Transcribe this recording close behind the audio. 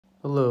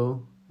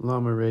Hello,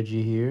 Lama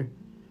Reggie here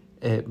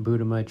at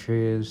Buddha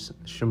Maitreya's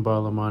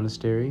Shambhala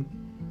Monastery.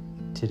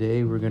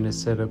 Today we're going to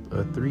set up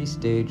a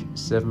 3-stage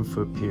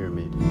 7-foot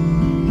pyramid.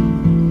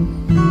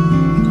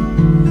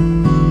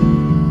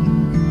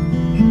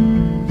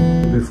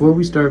 Before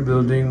we start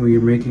building, we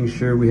are making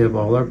sure we have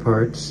all our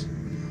parts.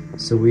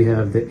 So we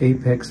have the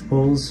apex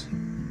poles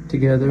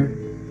together,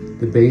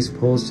 the base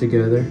poles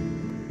together.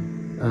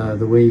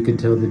 The way you can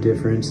tell the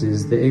difference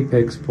is the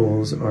apex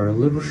poles are a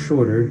little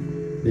shorter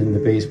than the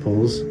base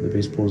poles. The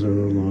base poles are a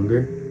little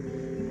longer.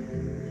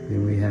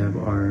 Then we have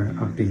our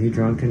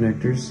octahedron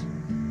connectors,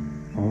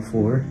 all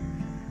 4,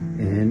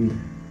 and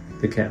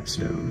the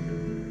capstone.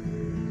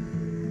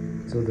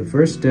 So the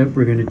first step,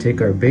 we're going to take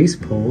our base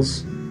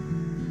poles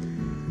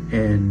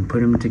and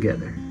put them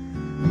together.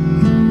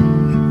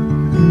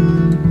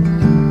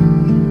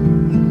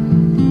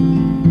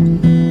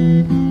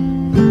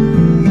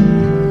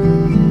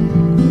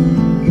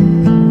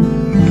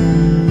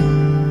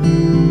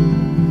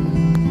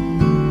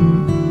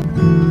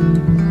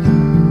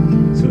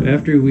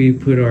 After we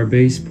put our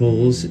base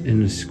poles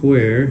in a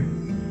square,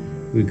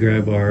 we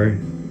grab our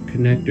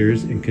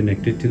connectors and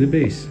connect it to the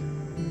base.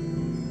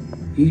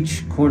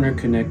 Each corner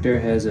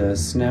connector has a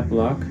snap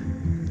lock,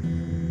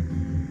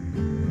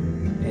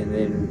 and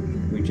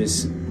then we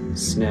just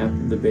snap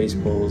the base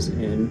poles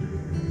in.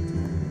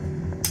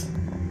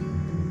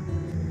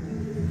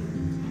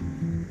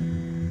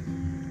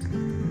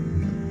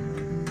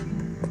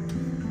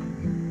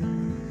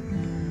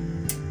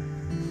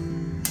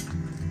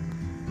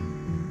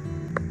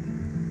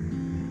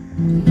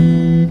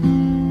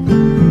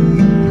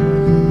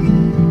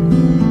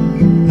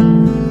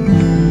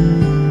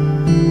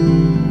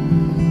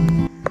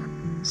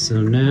 So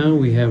now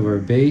we have our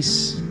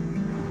base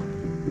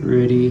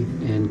ready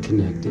and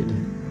connected.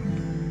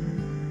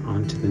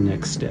 On to the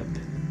next step.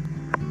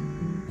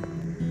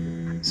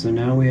 So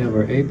now we have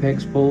our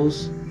apex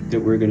poles that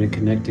we're going to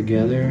connect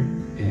together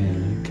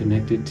and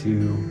connect it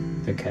to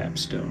the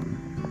capstone.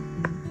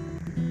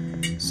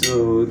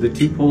 So the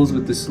 2 poles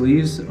with the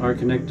sleeves are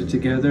connected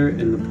together,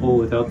 and the pole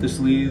without the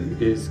sleeve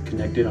is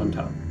connected on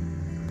top.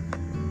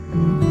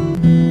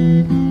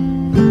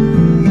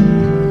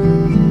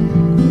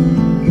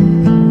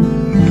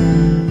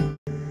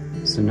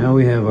 So now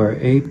we have our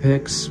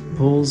apex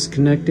poles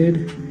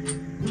connected.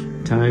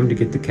 Time to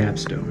get the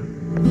capstone.